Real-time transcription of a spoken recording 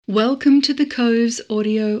Welcome to the Cove's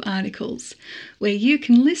audio articles, where you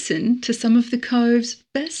can listen to some of the Cove's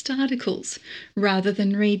best articles rather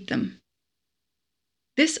than read them.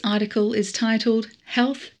 This article is titled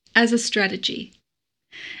Health as a Strategy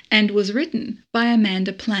and was written by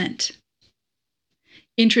Amanda Plant.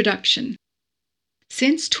 Introduction.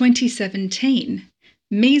 Since 2017,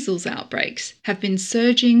 measles outbreaks have been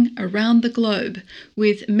surging around the globe,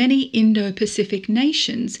 with many Indo-Pacific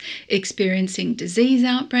nations experiencing disease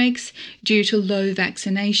outbreaks due to low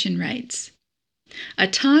vaccination rates. A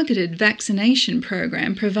targeted vaccination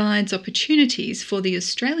program provides opportunities for the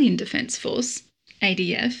Australian Defence Force,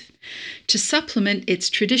 ADF, to supplement its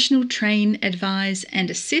traditional train, advise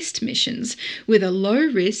and assist missions with a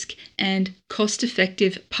low-risk and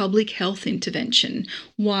cost-effective public health intervention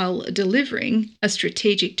while delivering a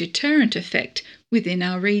strategic deterrent effect within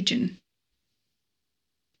our region.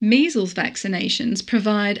 Measles vaccinations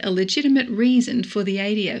provide a legitimate reason for the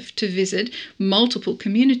ADF to visit multiple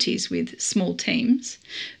communities with small teams,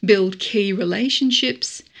 build key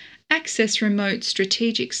relationships, access remote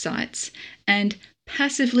strategic sites, and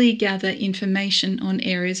passively gather information on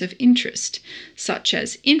areas of interest, such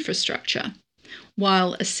as infrastructure,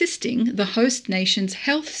 while assisting the host nation's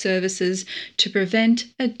health services to prevent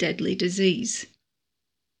a deadly disease.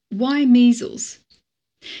 Why measles?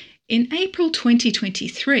 In April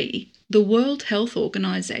 2023, the World Health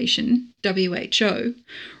Organization, WHO,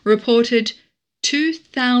 reported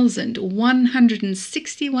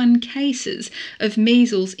 2,161 cases of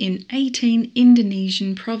measles in 18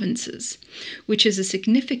 Indonesian provinces, which is a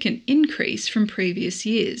significant increase from previous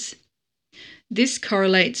years. This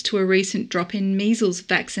correlates to a recent drop in measles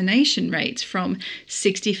vaccination rates from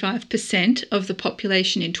 65% of the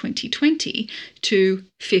population in 2020 to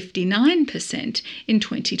 59% in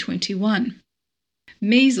 2021.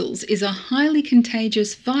 Measles is a highly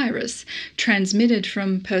contagious virus transmitted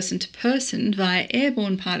from person to person via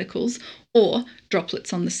airborne particles or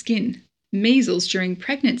droplets on the skin. Measles during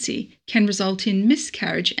pregnancy can result in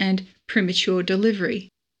miscarriage and premature delivery.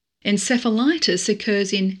 Encephalitis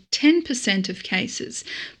occurs in 10% of cases,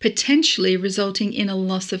 potentially resulting in a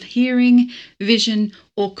loss of hearing, vision,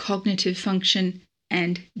 or cognitive function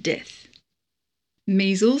and death.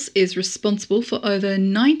 Measles is responsible for over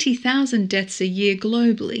 90,000 deaths a year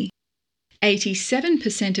globally.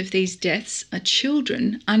 87% of these deaths are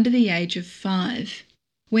children under the age of 5.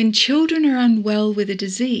 When children are unwell with a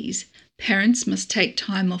disease, parents must take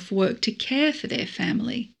time off work to care for their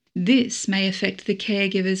family. This may affect the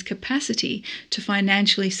caregiver's capacity to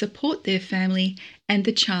financially support their family and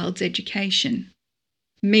the child's education.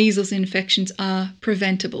 Measles infections are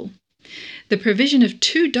preventable. The provision of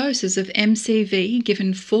 2 doses of MCV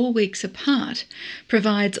given 4 weeks apart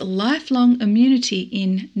provides lifelong immunity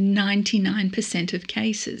in 99% of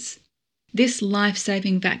cases. This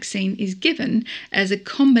life-saving vaccine is given as a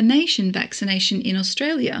combination vaccination in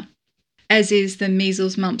Australia, as is the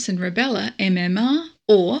measles, mumps and rubella MMR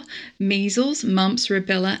or measles, mumps,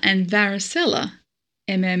 rubella and varicella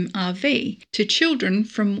MMRV to children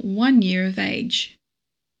from 1 year of age.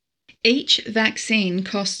 Each vaccine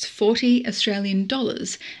costs $40 Australian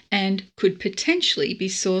and could potentially be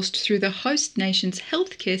sourced through the host nation's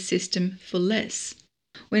healthcare system for less.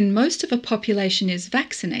 When most of a population is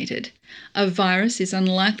vaccinated, a virus is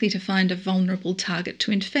unlikely to find a vulnerable target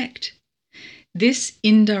to infect. This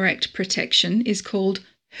indirect protection is called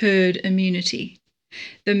herd immunity.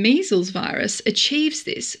 The measles virus achieves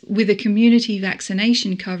this with a community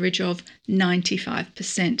vaccination coverage of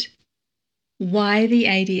 95%. Why the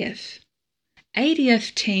ADF?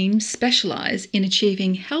 ADF teams specialise in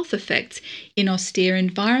achieving health effects in austere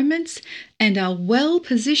environments and are well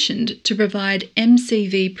positioned to provide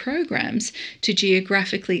MCV programs to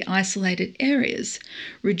geographically isolated areas,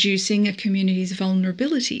 reducing a community's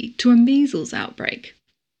vulnerability to a measles outbreak.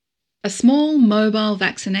 A small mobile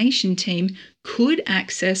vaccination team could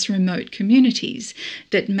access remote communities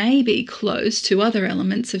that may be close to other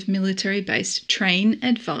elements of military-based train,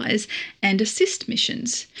 advise and assist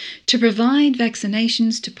missions to provide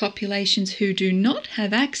vaccinations to populations who do not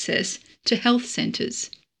have access to health centres.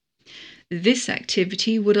 This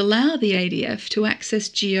activity would allow the ADF to access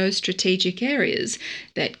geostrategic areas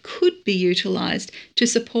that could be utilised to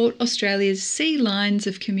support Australia's sea lines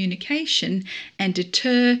of communication and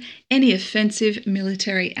deter any offensive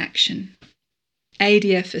military action.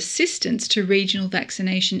 ADF assistance to regional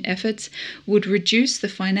vaccination efforts would reduce the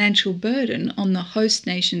financial burden on the host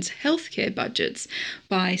nation's healthcare budgets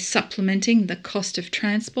by supplementing the cost of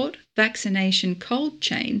transport, vaccination cold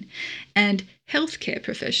chain, and healthcare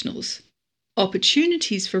professionals.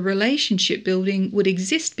 Opportunities for relationship building would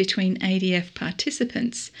exist between ADF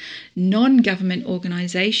participants, non-government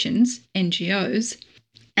organisations, NGOs,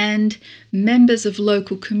 and members of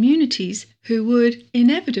local communities who would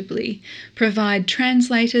inevitably provide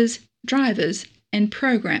translators, drivers, and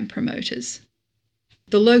program promoters.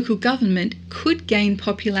 The local government could gain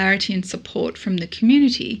popularity and support from the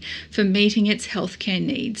community for meeting its healthcare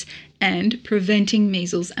needs and preventing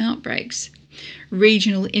measles outbreaks.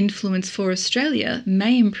 Regional influence for Australia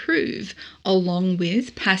may improve, along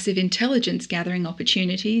with passive intelligence gathering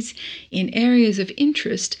opportunities in areas of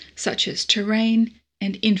interest such as terrain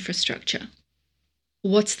and infrastructure.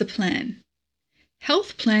 What's the plan?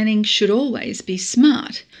 Health planning should always be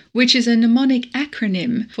SMART, which is a mnemonic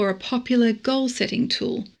acronym for a popular goal-setting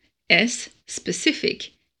tool: S,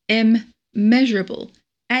 specific; M, measurable;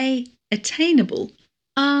 A, attainable;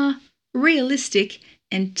 R, realistic;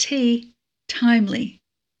 and T, timely.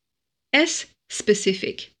 S,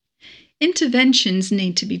 specific. Interventions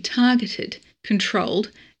need to be targeted,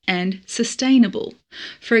 controlled, and sustainable.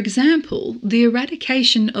 For example, the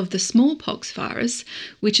eradication of the smallpox virus,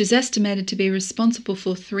 which is estimated to be responsible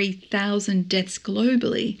for 3,000 deaths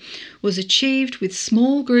globally, was achieved with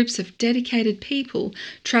small groups of dedicated people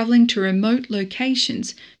travelling to remote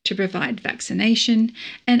locations to provide vaccination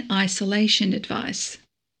and isolation advice.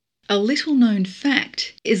 A little-known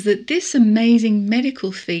fact is that this amazing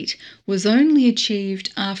medical feat was only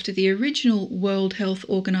achieved after the original World Health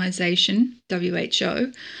Organization,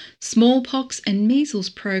 WHO, smallpox and measles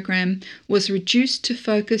program was reduced to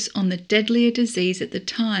focus on the deadlier disease at the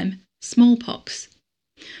time, smallpox.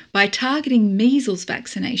 By targeting measles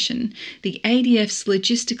vaccination, the ADF's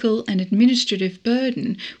logistical and administrative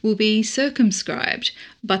burden will be circumscribed,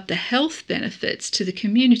 but the health benefits to the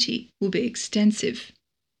community will be extensive.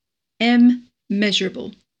 M,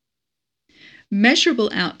 measurable. Measurable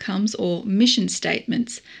outcomes or mission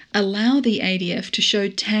statements allow the ADF to show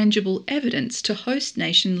tangible evidence to host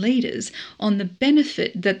nation leaders on the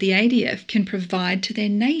benefit that the ADF can provide to their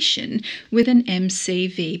nation with an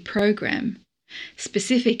MCV program.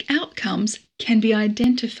 Specific outcomes can be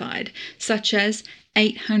identified, such as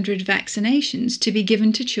 800 vaccinations to be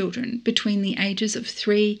given to children between the ages of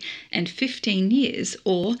 3 and 15 years,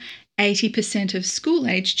 or 80% of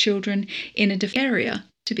school-aged children in a different area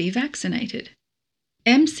to be vaccinated.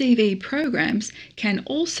 MCV programs can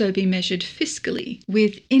also be measured fiscally,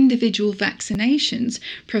 with individual vaccinations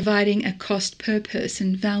providing a cost per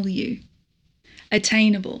person value.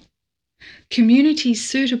 Attainable. Communities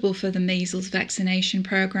suitable for the measles vaccination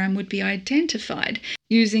program would be identified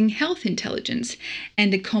using health intelligence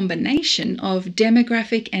and a combination of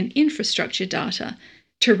demographic and infrastructure data,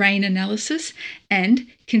 terrain analysis, and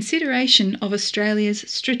consideration of Australia's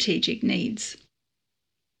strategic needs.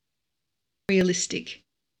 Realistic.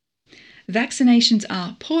 Vaccinations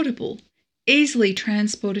are portable, easily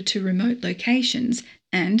transported to remote locations,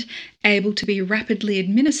 and able to be rapidly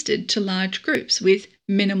administered to large groups with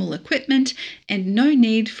minimal equipment and no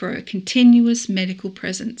need for a continuous medical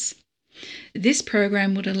presence. This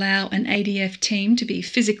program would allow an ADF team to be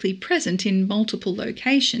physically present in multiple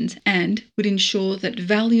locations and would ensure that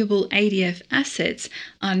valuable ADF assets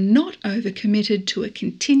are not overcommitted to a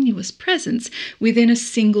continuous presence within a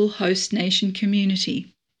single host nation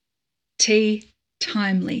community. T,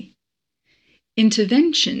 timely.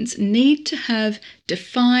 Interventions need to have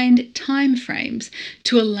defined timeframes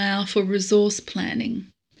to allow for resource planning.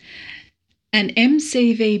 An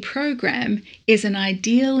MCV program is an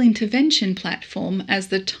ideal intervention platform as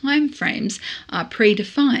the timeframes are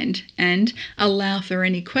predefined and allow for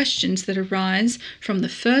any questions that arise from the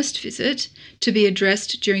first visit to be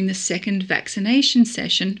addressed during the second vaccination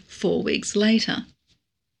session 4 weeks later.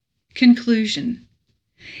 Conclusion.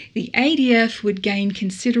 The ADF would gain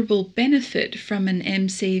considerable benefit from an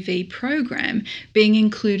MCV program being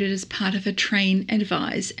included as part of a train,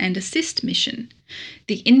 advise and assist mission.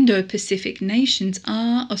 The Indo-Pacific nations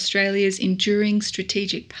are Australia's enduring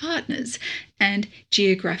strategic partners and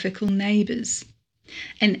geographical neighbours.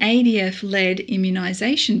 An ADF-led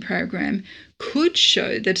immunisation program could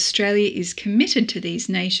show that Australia is committed to these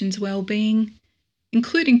nations' well-being,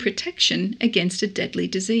 including protection against a deadly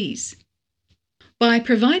disease. By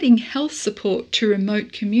providing health support to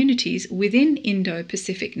remote communities within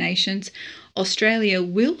Indo-Pacific nations, Australia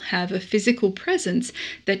will have a physical presence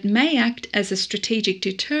that may act as a strategic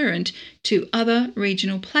deterrent to other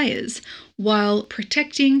regional players while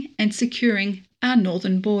protecting and securing our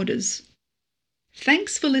northern borders.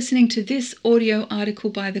 Thanks for listening to this audio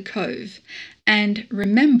article by The Cove, and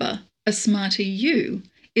remember, a smarter you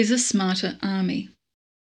is a smarter army.